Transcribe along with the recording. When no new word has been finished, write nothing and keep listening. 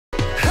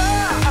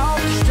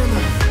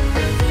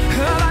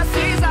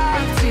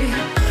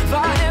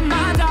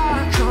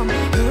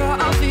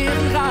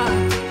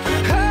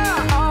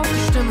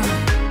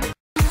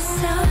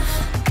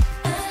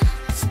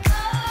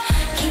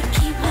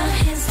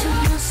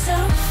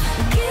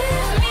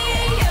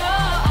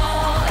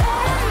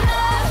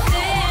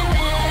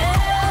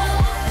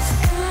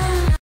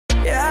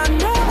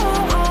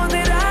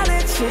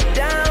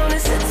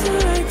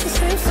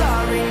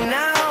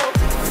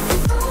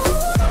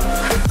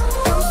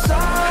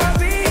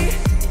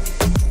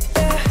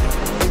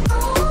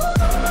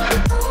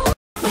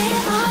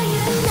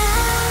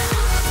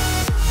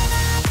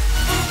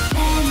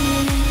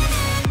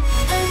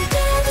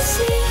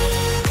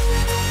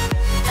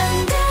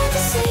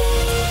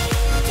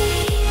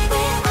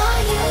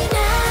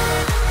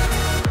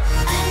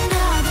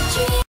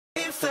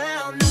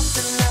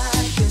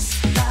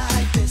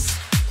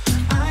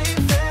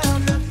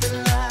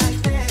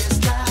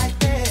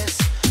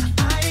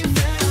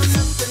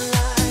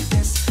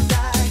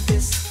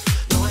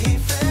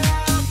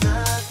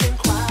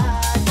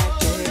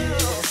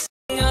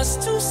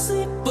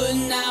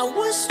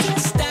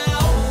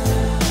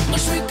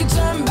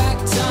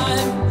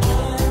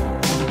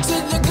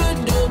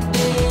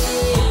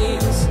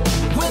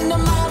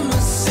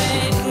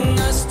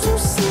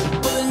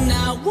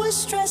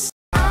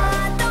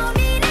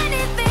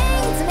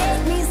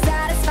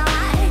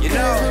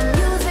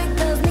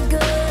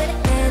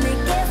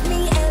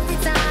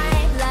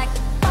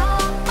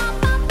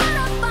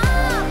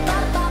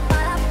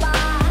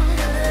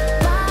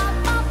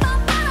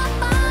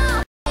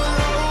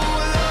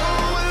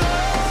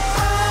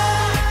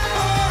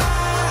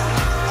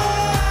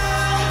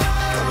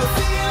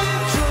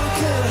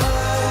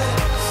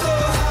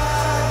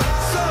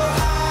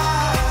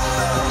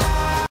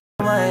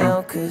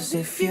'Cause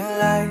if you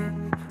like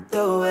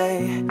the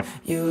way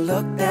you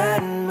look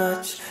that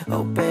much,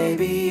 oh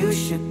baby, you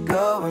should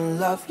go and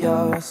love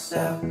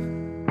yourself.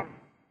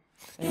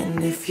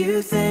 And if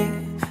you think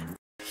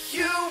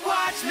you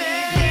watch me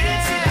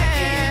till I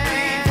can't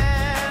breathe,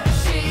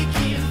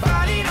 shaking,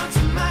 falling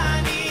onto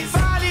my knees,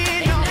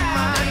 falling on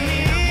my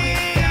knees.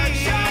 Without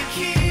your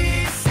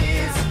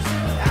kisses,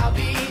 I'll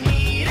be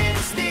needing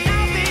stay.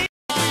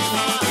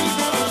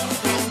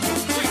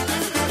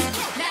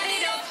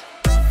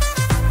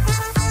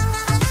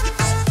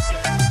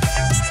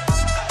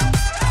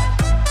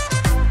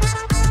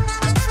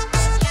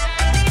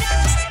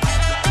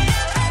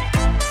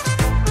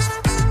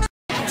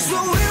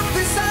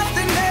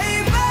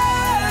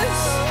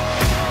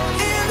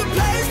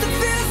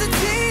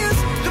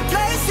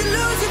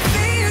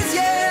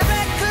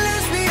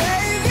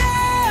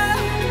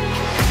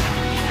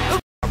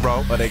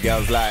 But the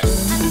girls like, I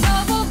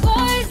know what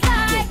boys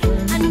like,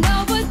 I know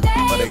what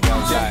they want.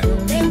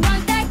 They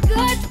want that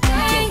good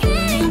thing,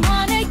 they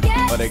wanna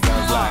get but the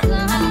girls like, I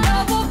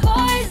know what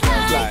boys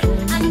like,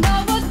 I know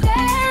what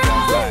they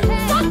want.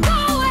 So go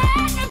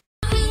ahead and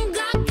I ain't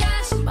got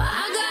cash, but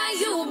I got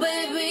you,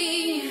 baby.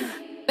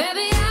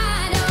 Baby,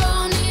 I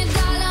don't need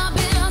dollar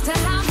bills to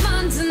have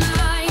fun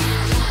tonight.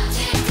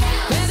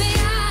 Baby,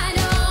 I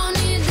don't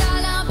need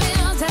dollar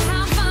bills to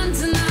have fun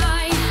tonight.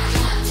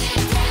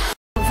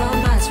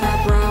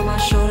 Around my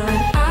shoulder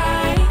and I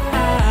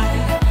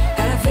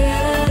had a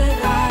feeling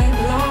that I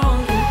belong,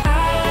 and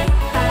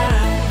I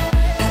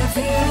had a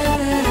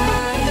feeling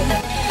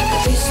that I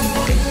be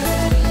something.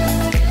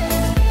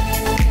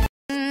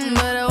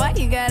 But why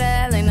you gotta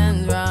act like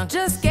nothing's wrong?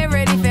 Just get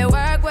ready for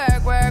work,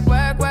 work, work,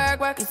 work, work,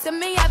 work. You see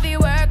me, I be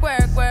work,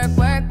 work, work,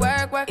 work,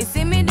 work, work. You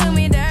see me do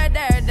me dirt,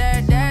 dirt,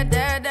 dirt, dirt,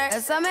 dirt, dirt.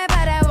 That's something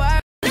about that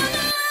work.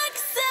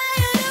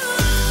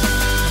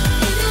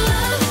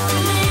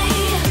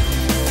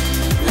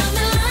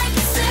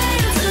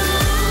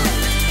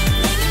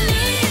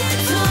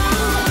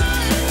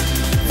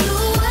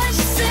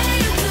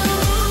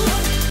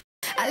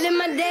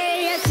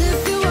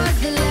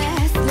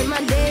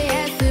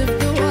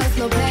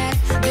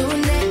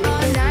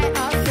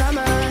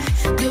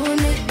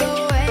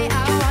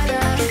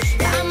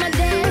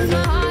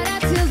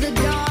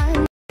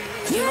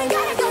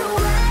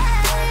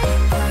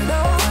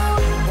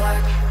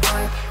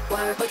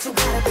 but you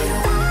gotta be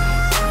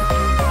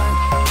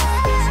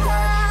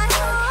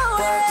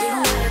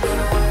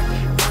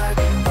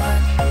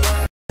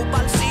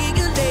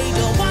Parceiros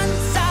later,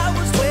 once I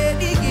was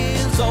 20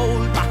 years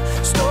old, my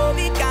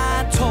story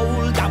got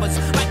told. I was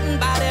writing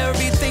about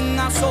everything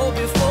I saw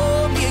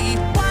before me.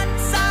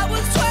 Once I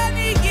was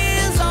 20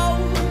 years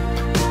old.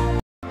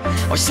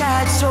 Oh,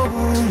 sad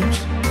souls,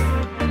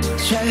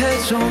 sad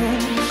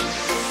souls.